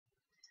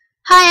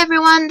Hi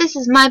everyone, this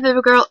is my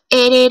baby girl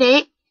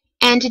 888,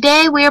 and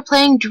today we are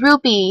playing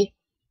Droppy,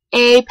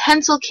 a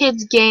Pencil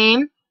Kids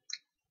game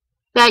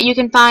that you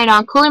can find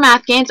on Cooler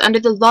Math Games under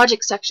the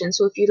Logic section.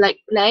 So if you'd like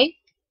to play,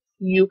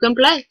 you can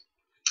play.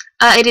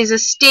 It is a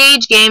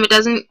stage game. It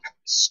doesn't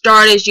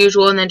start as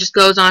usual and then just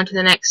goes on to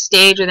the next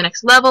stage or the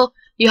next level.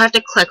 You have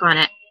to click on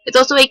it. It's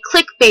also a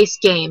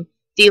click-based game.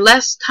 The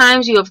less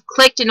times you have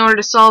clicked in order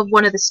to solve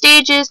one of the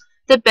stages,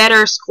 the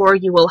better score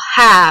you will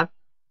have.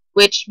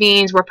 Which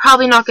means we're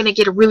probably not going to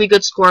get a really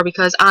good score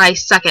because I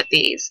suck at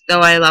these, though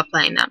I love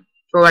playing them,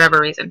 for whatever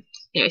reason.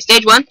 Anyway,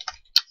 stage 1.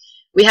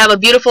 We have a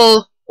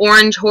beautiful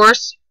orange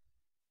horse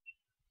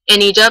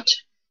in Egypt,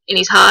 and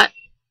he's hot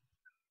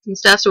and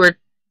stuff, so we're,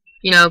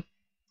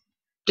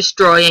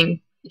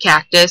 destroying the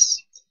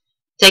cactus,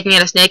 taking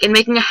out a snake, and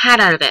making a hat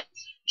out of it.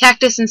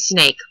 Cactus and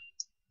snake.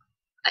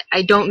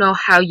 I don't know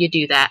how you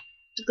do that.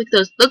 Look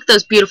at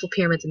those beautiful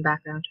pyramids in the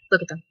background.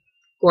 Look at them.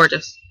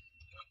 Gorgeous.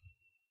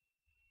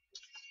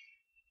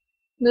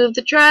 Move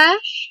the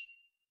trash.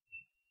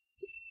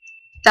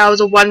 That was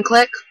a one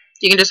click.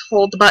 You can just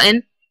hold the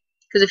button,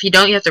 because if you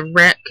don't, you have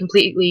to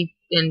completely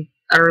and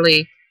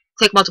utterly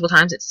click multiple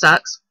times. It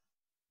sucks.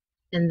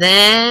 And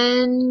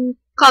then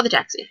call the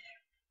taxi.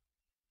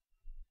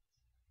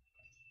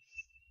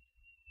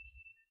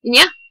 And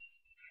yeah,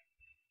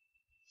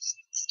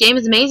 this game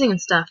is amazing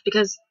and stuff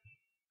because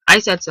I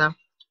said so,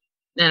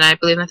 and I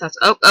believe my thoughts.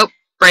 Oh,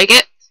 break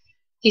it.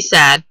 He's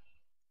sad.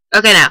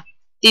 Okay, now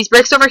these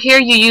bricks over here,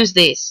 you use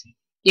these.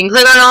 You can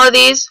click on all of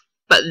these,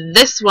 but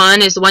this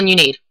one is the one you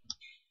need.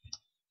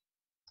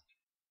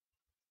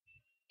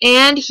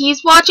 And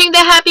he's watching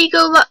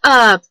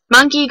the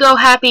Monkey Go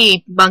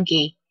Happy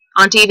Monkey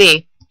on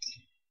TV.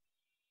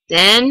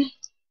 Then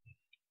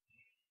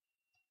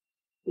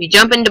we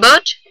jump in the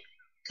boat,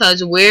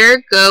 because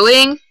we're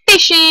going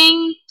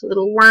fishing. It's a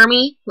little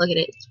wormy. Look at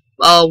it. It's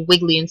all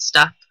wiggly and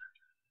stuff.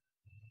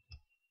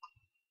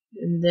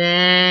 And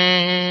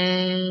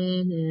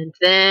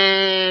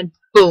then,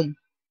 boom.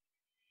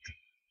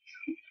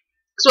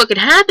 So what could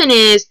happen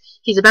is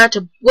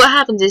what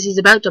happens is he's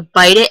about to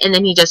bite it, and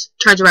then he just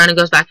turns around and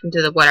goes back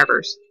into the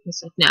whatevers.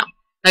 It's like, no.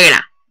 Okay, now.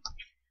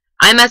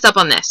 I mess up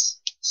on this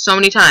so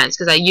many times,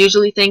 because I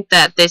usually think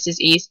that this is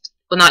east.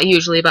 Well, not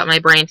usually, but my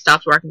brain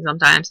stops working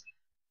sometimes.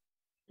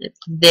 It's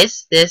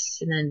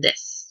this, and then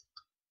this.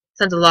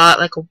 Sounds a lot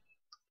like a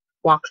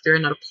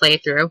walkthrough, not a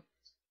playthrough.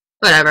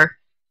 Whatever.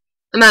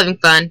 I'm having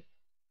fun.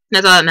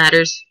 That's all that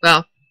matters.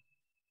 Well,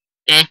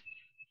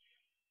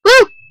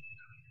 Woo!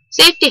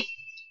 Safety!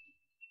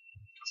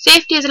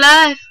 Safety is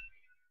alive!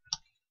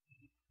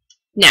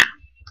 Now.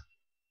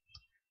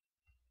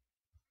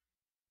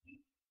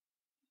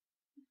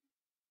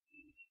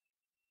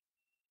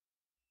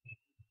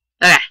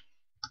 Okay.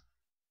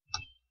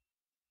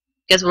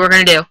 Guess what we're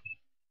gonna do?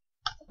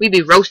 We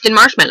be roasting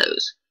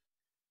marshmallows.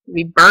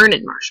 We be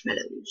burning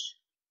marshmallows.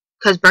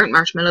 Because burnt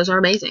marshmallows are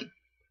amazing.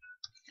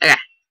 Okay.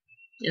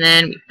 And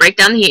then we break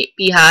down the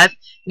beehive.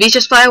 These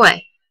just fly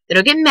away. They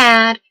don't get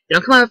mad. They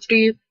don't come after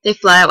you. They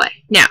fly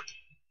away. Now,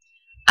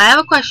 I have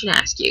a question to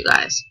ask you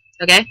guys.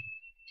 Okay?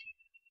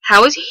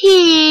 How is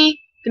he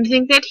gonna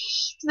think that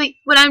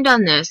when I'm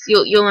done this,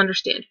 you'll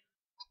understand.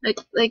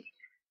 Okay,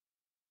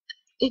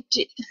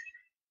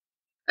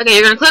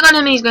 you're gonna click on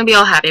him and he's gonna be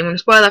all happy. I'm gonna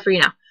spoil that for you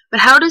now.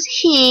 But how does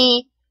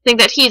he think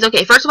that he's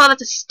okay? First of all,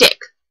 that's a stick.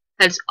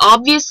 That's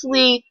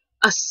obviously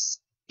a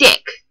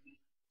stick.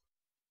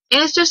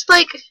 And it's just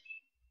like,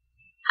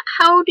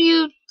 how do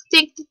you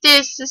think that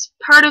this is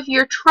part of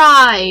your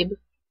tribe?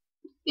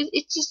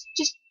 It's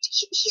just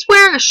he's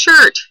wearing a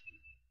shirt.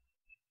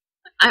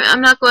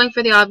 I'm not going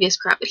for the obvious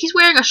crap, but he's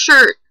wearing a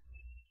shirt.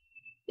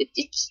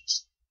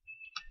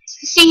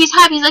 See, he's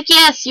happy. He's like,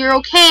 yes, you're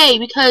okay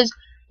because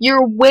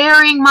you're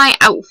wearing my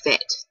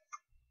outfit.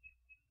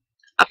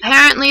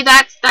 Apparently,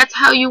 that's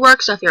how you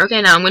work stuff here.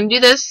 Okay, now I'm gonna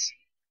do this.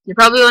 You're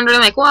probably wondering,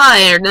 like,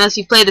 why? Or unless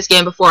you've played this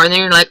game before, and then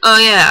you're like, oh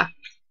yeah.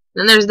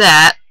 Then there's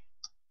that.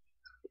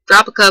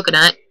 Drop a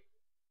coconut.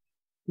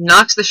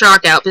 Knocks the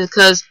shark out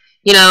because,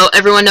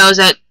 everyone knows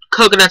that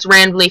coconuts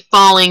randomly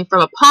falling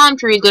from a palm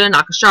tree is gonna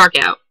knock a shark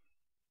out.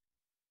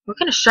 What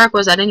kind of shark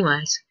was that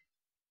anyways?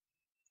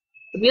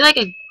 It'd be like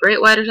a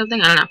great white or something?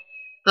 I don't know.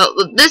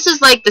 But this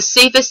is like the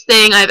safest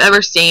thing I've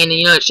ever seen,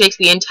 and it shakes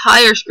the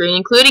entire screen,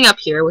 including up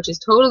here, which is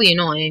totally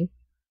annoying.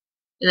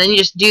 And then you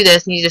just do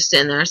this, and you just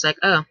sit in there. It's like,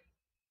 oh.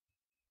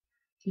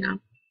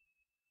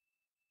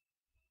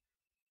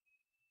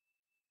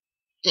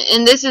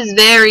 And this is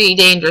very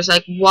dangerous.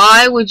 Like,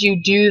 why would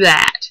you do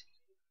that?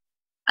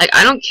 Like,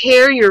 I don't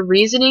care your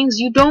reasonings.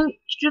 You don't.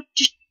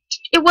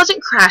 It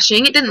wasn't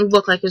crashing. It didn't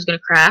look like it was gonna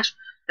crash.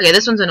 Okay,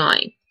 this one's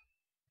annoying.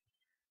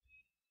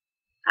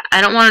 I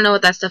don't want to know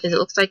what that stuff is. It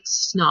looks like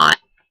snot.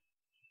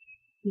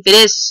 If it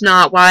is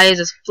snot, why is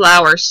this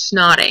flower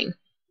snotting?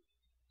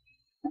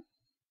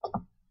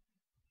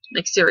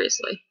 Like,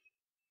 seriously.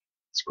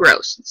 It's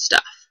gross and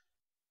stuff.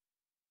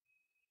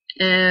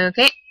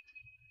 Okay.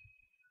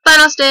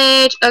 Final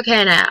stage.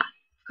 Okay, now.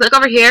 Click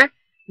over here.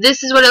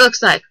 This is what it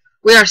looks like.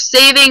 We are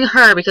saving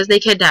her because they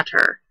kidnapped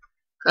her.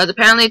 Because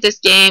apparently this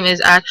game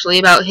is actually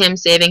about him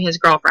saving his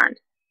girlfriend.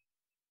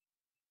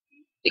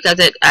 Because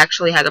it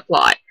actually has a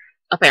plot.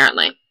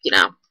 Apparently, you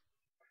know.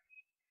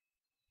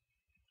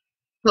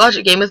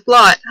 Logic game with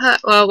plot. Huh.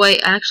 Well,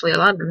 wait, actually, a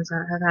lot of them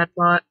have had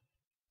plot.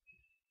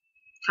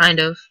 Kind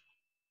of.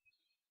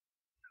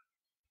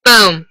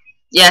 Boom!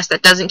 Yes,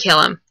 that doesn't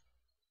kill him.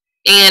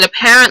 And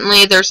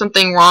apparently there's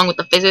something wrong with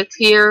the physics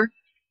here.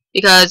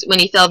 Because when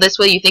he fell this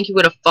way, you think he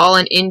would have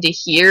fallen into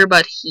here,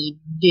 but he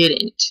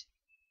didn't.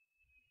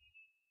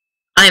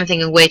 I am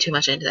thinking way too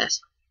much into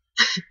this.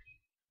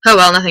 Oh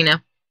well, nothing new.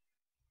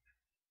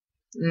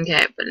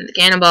 Okay, put in the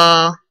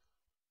cannonball.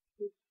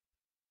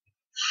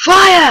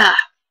 Fire!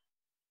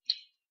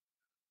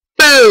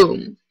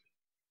 Boom!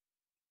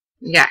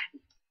 Okay.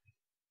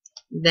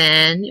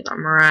 Then, if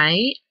I'm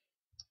right...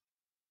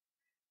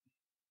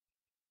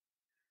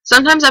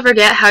 Sometimes I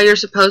forget how you're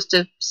supposed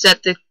to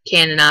set the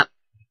cannon up.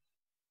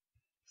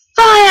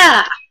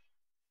 Fire!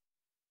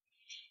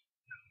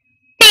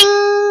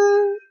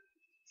 Bing!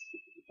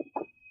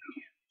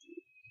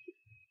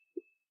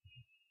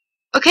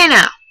 Okay,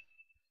 now.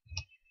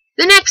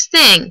 The next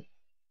thing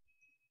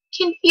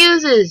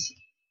confuses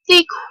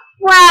the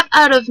crap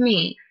out of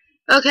me.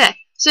 Okay,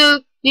 so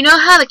you know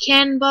how the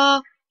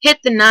cannonball hit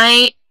the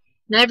knight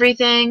and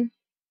everything?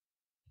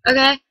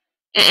 Okay?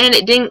 And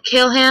it didn't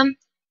kill him?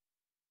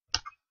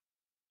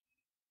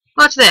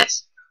 Watch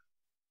this.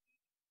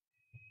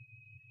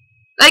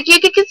 Like,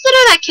 you could consider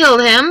that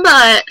killed him,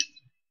 but,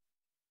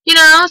 you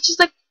know, it's just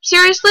like,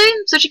 seriously?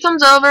 So she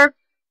comes over,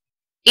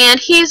 and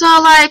he's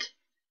all like,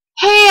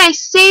 hey, I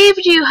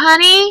saved you,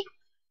 honey.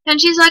 And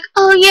she's like,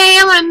 oh, yay,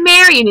 I want to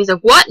marry you. And he's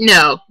like, what?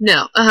 No,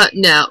 no,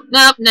 no,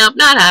 nope,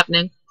 not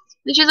happening.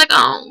 And she's like,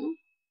 oh.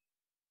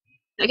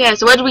 Okay,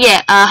 so what did we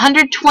get?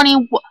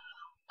 120.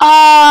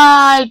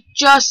 I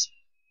just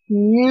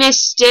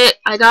missed it.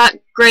 I got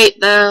great,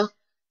 though.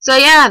 So,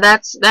 yeah,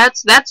 that's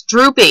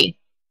Droopy.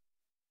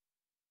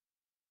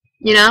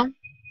 You know?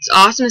 It's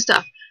awesome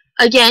stuff.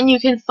 Again, you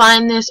can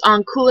find this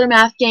on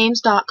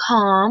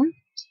coolermathgames.com.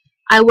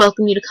 I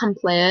welcome you to come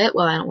play it.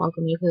 Well, I don't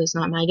welcome you because it's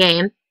not my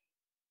game.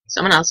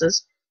 Someone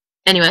else's.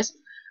 Anyways,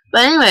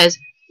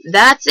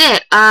 that's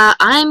it.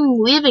 I'm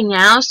leaving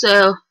now,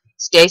 so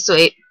stay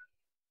sweet.